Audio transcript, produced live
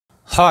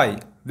Hi,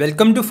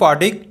 welcome to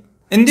FODIC.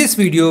 In this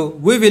video,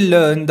 we will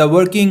learn the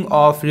working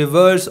of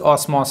reverse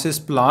osmosis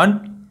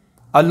plant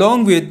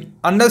along with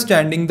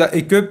understanding the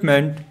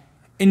equipment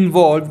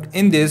involved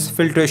in this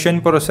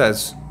filtration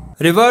process.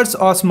 Reverse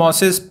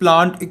osmosis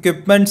plant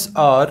equipments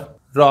are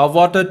raw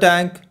water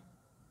tank,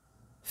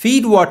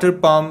 feed water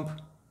pump,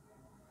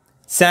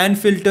 sand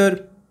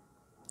filter,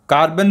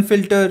 carbon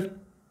filter,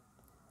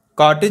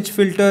 cartridge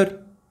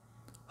filter,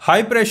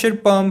 high pressure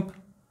pump,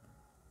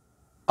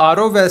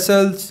 RO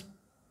vessels,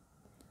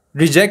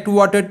 reject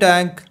water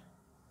tank,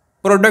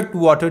 product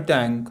water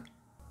tank.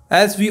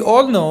 As we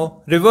all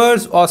know,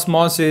 reverse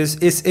osmosis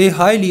is a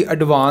highly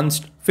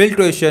advanced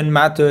filtration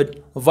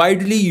method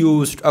widely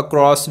used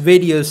across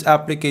various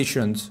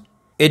applications.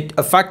 It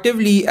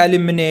effectively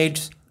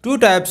eliminates two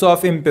types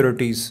of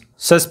impurities: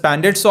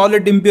 suspended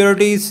solid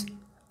impurities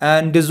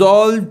and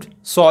dissolved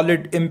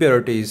solid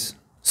impurities.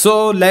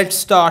 So let's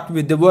start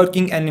with the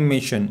working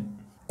animation.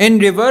 In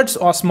reverse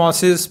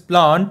osmosis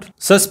plant,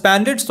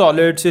 suspended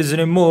solids is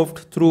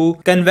removed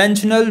through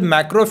conventional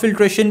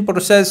macrofiltration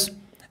process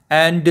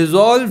and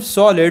dissolved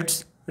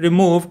solids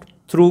removed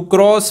through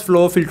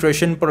cross-flow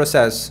filtration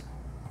process.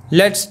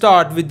 Let's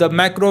start with the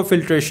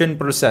macrofiltration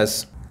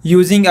process.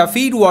 Using a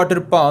feed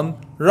water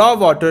pump, raw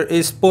water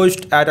is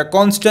pushed at a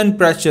constant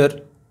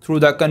pressure through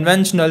the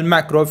conventional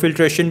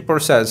macrofiltration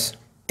process.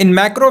 In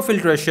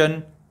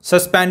macrofiltration,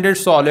 suspended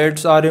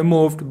solids are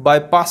removed by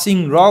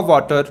passing raw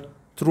water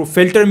through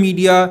filter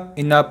media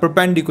in a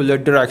perpendicular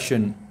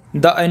direction.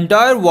 The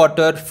entire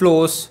water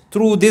flows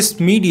through this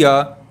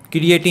media,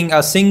 creating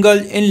a single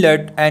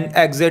inlet and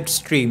exit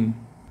stream.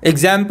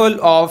 Example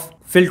of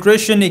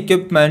filtration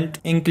equipment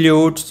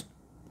includes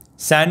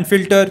sand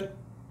filter,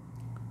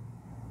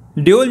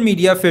 dual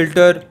media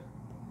filter,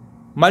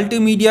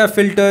 multimedia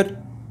filter,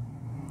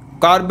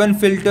 carbon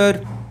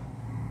filter,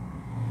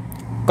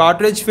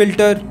 cartridge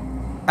filter,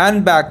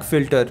 and bag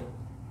filter.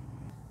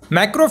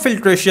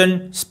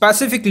 Macrofiltration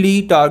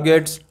specifically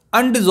targets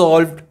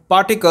undissolved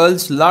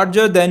particles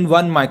larger than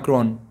 1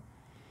 micron.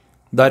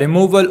 The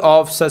removal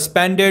of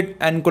suspended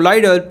and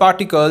colloidal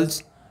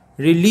particles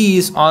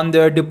release on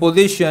their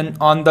deposition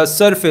on the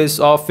surface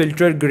of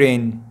filter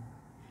grain,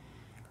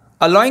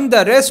 allowing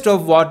the rest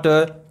of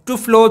water to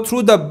flow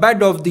through the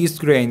bed of these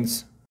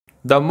grains.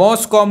 The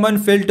most common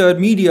filter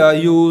media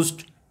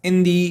used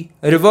in the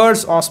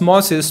reverse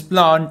osmosis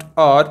plant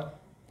are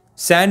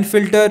sand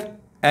filter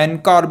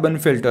and carbon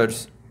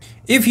filters.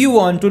 If you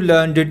want to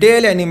learn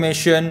detailed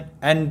animation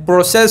and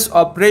process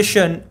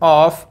operation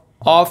of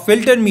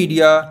filter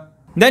media,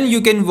 then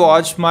you can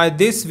watch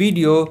this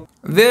video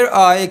where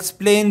I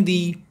explain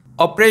the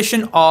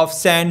operation of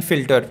sand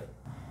filter.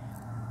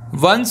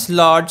 Once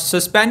large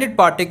suspended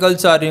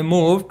particles are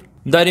removed,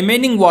 the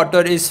remaining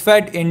water is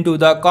fed into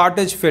the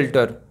cartridge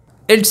filter.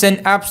 It's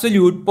an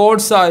absolute pore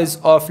size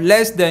of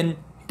less than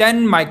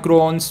 10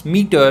 microns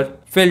meter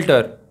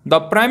filter. The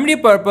primary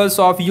purpose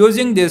of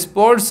using this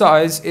pore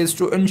size is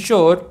to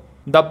ensure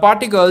the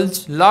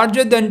particles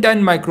larger than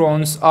 10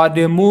 microns are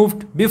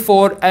removed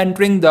before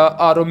entering the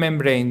RO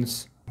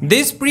membranes.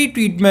 This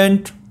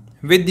pre-treatment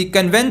with the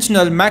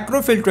conventional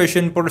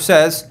macrofiltration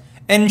process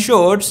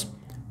ensures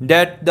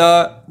that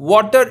the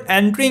water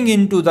entering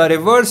into the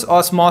reverse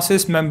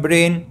osmosis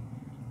membrane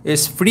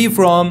is free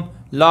from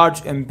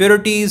large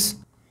impurities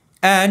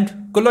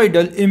and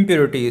colloidal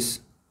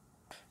impurities.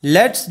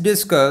 Let's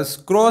discuss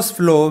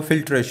cross-flow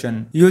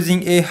filtration.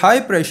 Using a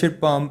high-pressure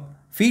pump,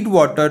 feed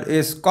water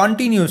is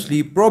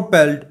continuously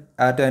propelled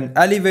at an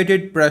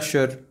elevated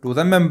pressure to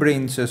the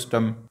membrane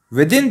system.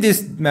 Within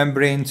this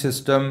membrane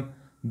system,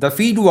 the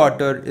feed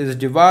water is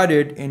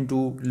divided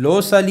into low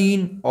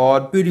saline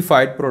or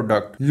purified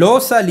product. Low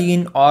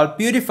saline or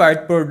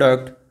purified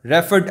product,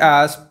 referred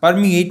as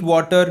permeate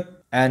water,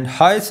 and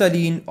high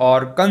saline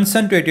or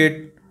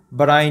concentrated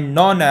brine,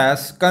 known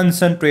as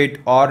concentrate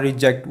or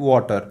reject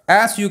water,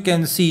 as you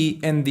can see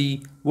in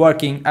the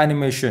working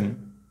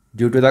animation.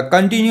 Due to the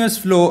continuous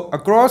flow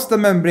across the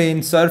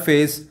membrane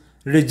surface,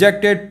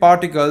 rejected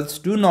particles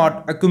do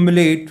not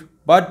accumulate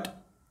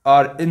but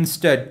are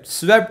instead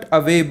swept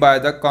away by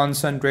the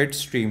concentrate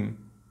stream.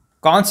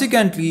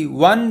 Consequently,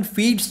 one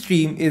feed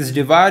stream is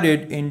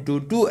divided into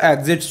two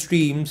exit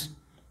streams,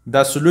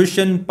 the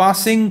solution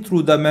passing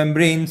through the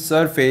membrane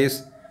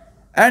surface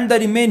and the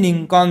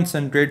remaining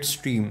concentrate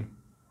stream.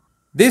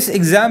 This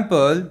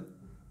example,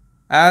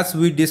 as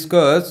we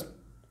discussed,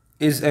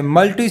 is a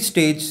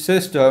multi-stage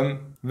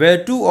system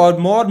where two or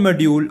more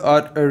modules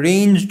are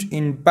arranged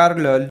in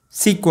parallel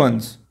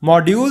sequence.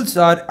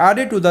 Modules are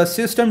added to the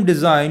system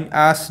design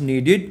as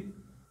needed.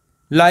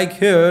 Like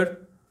here,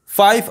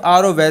 5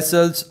 RO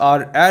vessels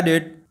are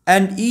added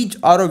and each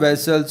RO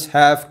vessels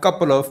have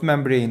couple of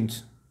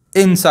membranes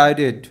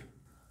inside it.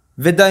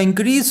 With the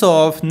increase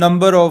of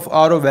number of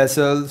RO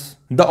vessels,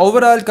 the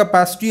overall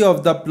capacity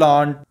of the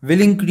plant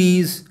will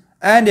increase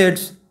and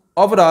its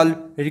overall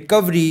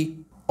recovery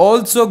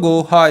also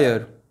go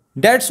higher.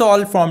 That's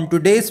all from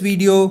today's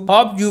video.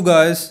 Hope you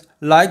guys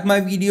like my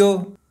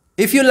video.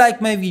 If you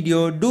like my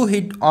video, do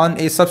hit on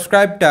a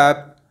subscribe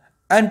tab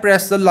and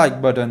press the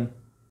like button.